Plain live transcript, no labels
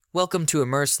Welcome to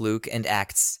Immerse Luke and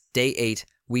Acts, Day 8,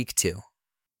 Week 2.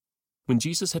 When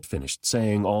Jesus had finished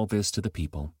saying all this to the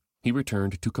people, he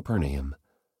returned to Capernaum.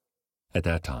 At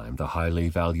that time, the highly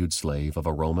valued slave of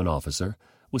a Roman officer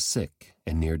was sick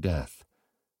and near death.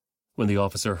 When the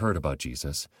officer heard about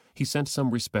Jesus, he sent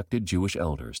some respected Jewish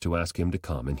elders to ask him to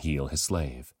come and heal his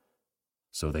slave.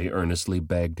 So they earnestly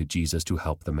begged Jesus to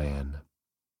help the man.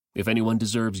 "If anyone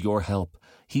deserves your help,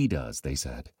 he does," they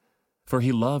said, "for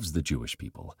he loves the Jewish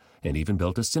people and even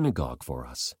built a synagogue for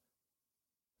us."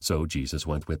 So Jesus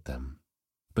went with them.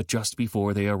 But just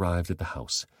before they arrived at the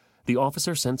house, the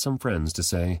officer sent some friends to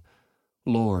say,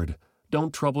 "Lord,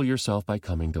 don't trouble yourself by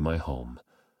coming to my home,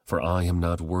 for I am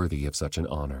not worthy of such an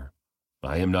honor.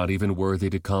 I am not even worthy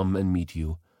to come and meet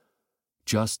you.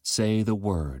 Just say the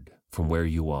word from where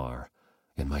you are,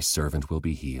 and my servant will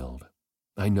be healed.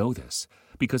 I know this,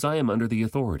 because I am under the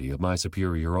authority of my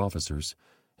superior officers,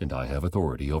 and I have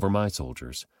authority over my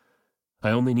soldiers.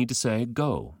 I only need to say,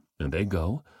 'Go,' and they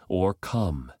go, or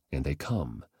 'Come,' and they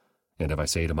come. And if I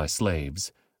say to my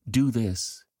slaves, 'Do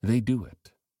this,' they do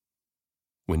it."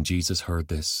 When Jesus heard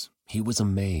this, he was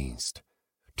amazed.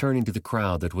 Turning to the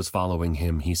crowd that was following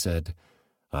him, he said,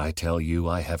 "I tell you,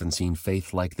 I haven't seen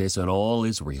faith like this in all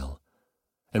Israel."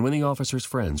 And when the officer's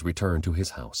friends returned to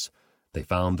his house, they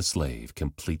found the slave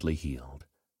completely healed.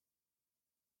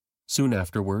 Soon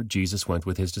afterward, Jesus went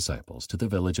with his disciples to the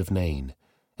village of Nain,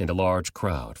 and a large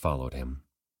crowd followed him.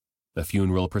 A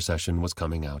funeral procession was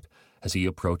coming out as he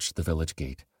approached the village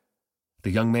gate.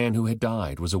 The young man who had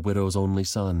died was a widow's only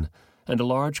son, and a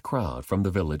large crowd from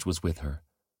the village was with her.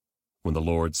 When the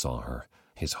Lord saw her,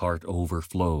 his heart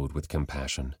overflowed with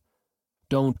compassion.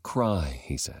 "Don't cry,"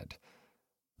 he said.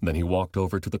 Then he walked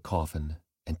over to the coffin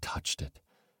and touched it,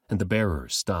 and the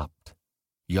bearers stopped.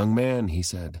 "Young man," he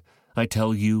said, "I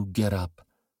tell you, get up."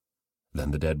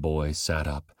 Then the dead boy sat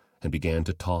up and began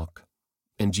to talk,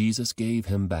 and Jesus gave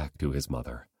him back to his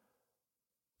mother.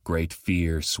 Great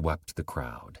fear swept the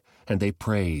crowd, and they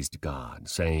praised God,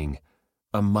 saying,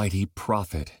 "A mighty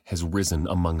prophet has risen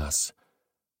among us,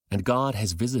 and God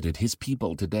has visited his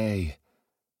people today."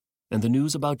 And the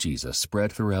news about Jesus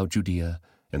spread throughout Judea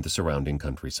and the surrounding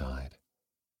countryside.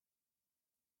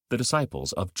 The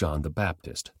disciples of John the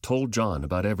Baptist told John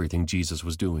about everything Jesus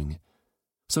was doing.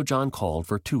 So John called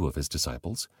for 2 of his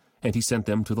disciples, and he sent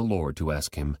them to the Lord to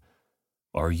ask him,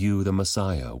 "Are you the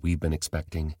Messiah we've been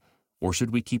expecting, or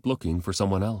should we keep looking for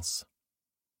someone else?"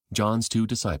 John's 2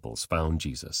 disciples found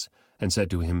Jesus and said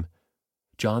to him,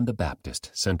 "John the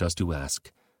Baptist sent us to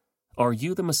ask, 'Are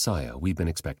you the Messiah we've been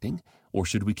expecting, or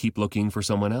should we keep looking for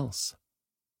someone else?'"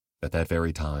 At that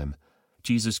very time,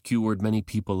 Jesus cured many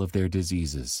people of their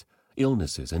diseases,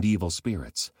 illnesses, and evil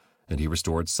spirits, and he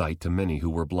restored sight to many who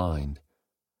were blind.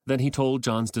 Then he told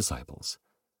John's disciples,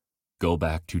 "Go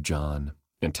back to John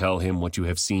and tell him what you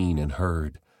have seen and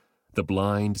heard. The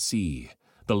blind see,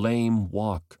 the lame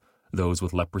walk, those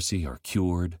with leprosy are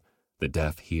cured, the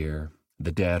deaf hear,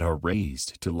 the dead are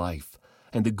raised to life,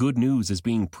 and the good news is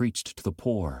being preached to the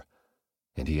poor."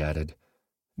 And he added,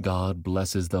 "God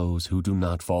blesses those who do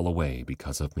not fall away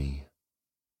because of me."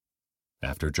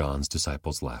 After John's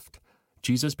disciples left,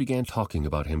 Jesus began talking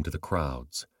about him to the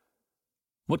crowds.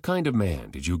 "What kind of man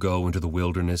did you go into the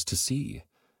wilderness to see?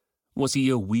 Was he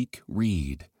a weak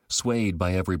reed, swayed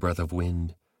by every breath of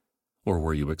wind? Or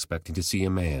were you expecting to see a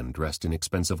man dressed in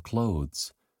expensive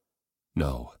clothes?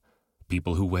 No,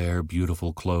 people who wear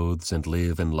beautiful clothes and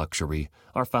live in luxury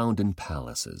are found in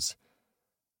palaces.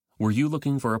 Were you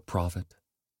looking for a prophet?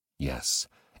 Yes,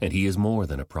 and he is more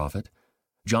than a prophet.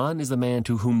 John is the man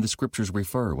to whom the Scriptures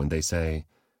refer when they say,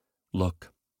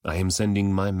 'Look, I am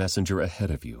sending my messenger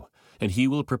ahead of you, and he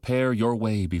will prepare your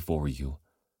way before you.'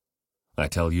 I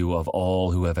tell you, of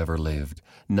all who have ever lived,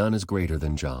 none is greater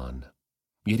than John.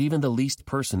 Yet even the least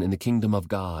person in the kingdom of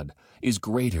God is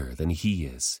greater than he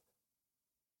is."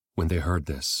 When they heard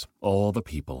this, all the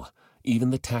people,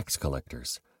 even the tax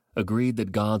collectors, agreed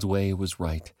that God's way was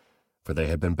right, for they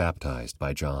had been baptized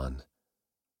by John.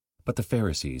 But the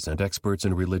Pharisees and experts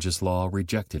in religious law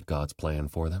rejected God's plan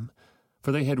for them,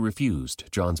 for they had refused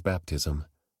John's baptism.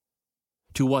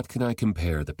 "To what can I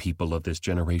compare the people of this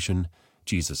generation?"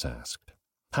 Jesus asked.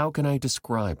 "How can I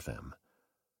describe them?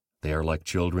 They are like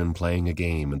children playing a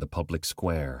game in the public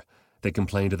square. They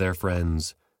complain to their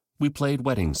friends, 'We played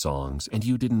wedding songs, and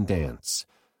you didn't dance.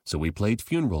 So we played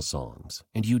funeral songs,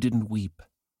 and you didn't weep.'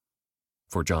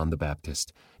 For John the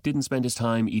Baptist didn't spend his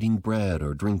time eating bread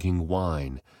or drinking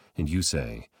wine, and you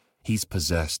say, 'He's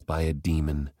possessed by a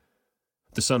demon.'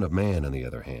 The Son of Man, on the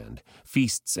other hand,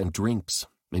 feasts and drinks,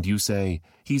 and you say,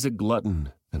 'He's a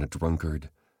glutton and a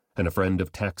drunkard, and a friend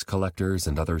of tax collectors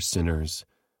and other sinners.'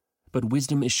 but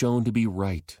wisdom is shown to be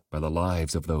right by the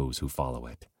lives of those who follow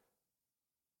it.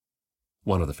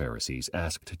 One of the Pharisees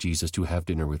asked Jesus to have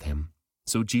dinner with him,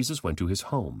 so Jesus went to his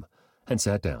home and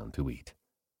sat down to eat.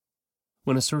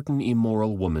 When a certain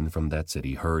immoral woman from that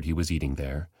city heard he was eating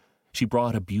there, she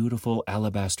brought a beautiful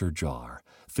alabaster jar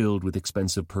filled with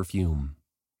expensive perfume.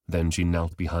 Then she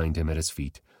knelt behind him at his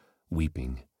feet,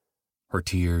 weeping. Her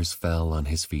tears fell on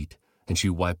his feet, and she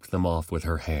wiped them off with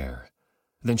her hair.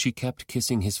 Then she kept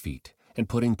kissing his feet and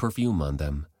putting perfume on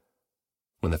them.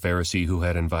 When the Pharisee who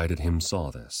had invited him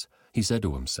saw this, he said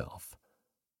to himself,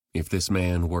 "If this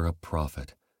man were a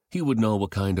prophet, he would know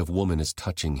what kind of woman is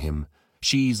touching him.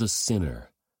 She's a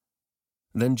sinner."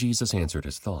 Then Jesus answered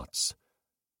his thoughts.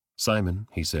 "Simon,"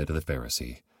 he said to the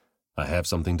Pharisee, "I have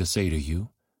something to say to you."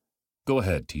 "Go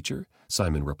ahead, teacher,"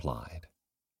 Simon replied.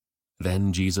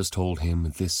 Then Jesus told him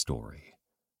this story.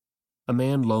 A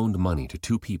man loaned money to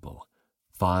two people,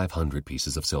 500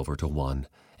 pieces of silver to one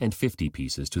and 50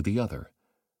 pieces to the other.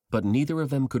 But neither of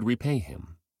them could repay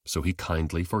him, so he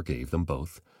kindly forgave them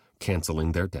both,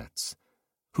 canceling their debts.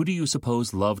 Who do you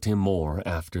suppose loved him more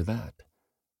after that?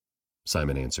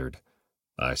 Simon answered,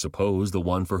 "I suppose the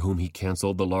one for whom he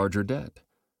canceled the larger debt."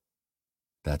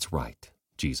 "That's right,"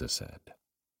 Jesus said.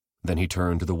 Then he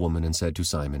turned to the woman and said to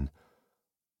Simon,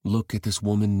 "Look at this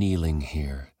woman kneeling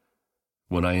here.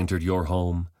 When I entered your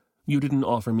home, you didn't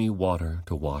offer me water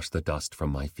to wash the dust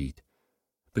from my feet,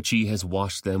 but she has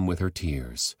washed them with her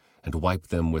tears and wiped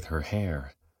them with her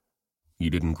hair. You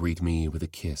didn't greet me with a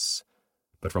kiss,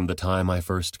 but from the time I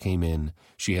first came in,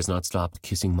 she has not stopped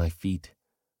kissing my feet.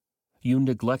 You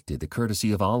neglected the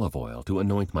courtesy of olive oil to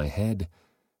anoint my head,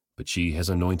 but she has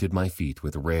anointed my feet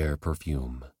with rare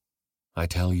perfume. I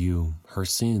tell you, her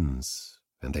sins,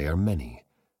 and they are many,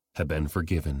 have been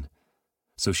forgiven,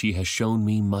 so she has shown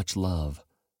me much love.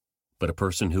 But a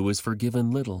person who is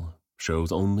forgiven little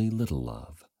shows only little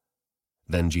love."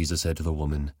 Then Jesus said to the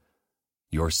woman,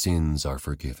 "Your sins are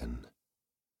forgiven."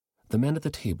 The men at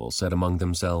the table said among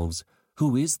themselves,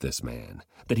 "Who is this man,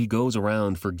 that he goes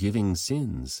around forgiving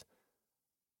sins?"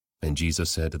 And Jesus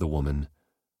said to the woman,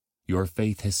 "Your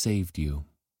faith has saved you.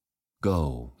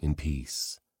 Go in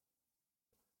peace."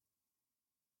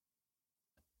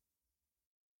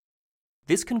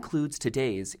 This concludes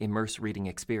today's Immerse reading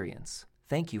experience.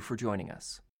 Thank you for joining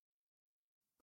us.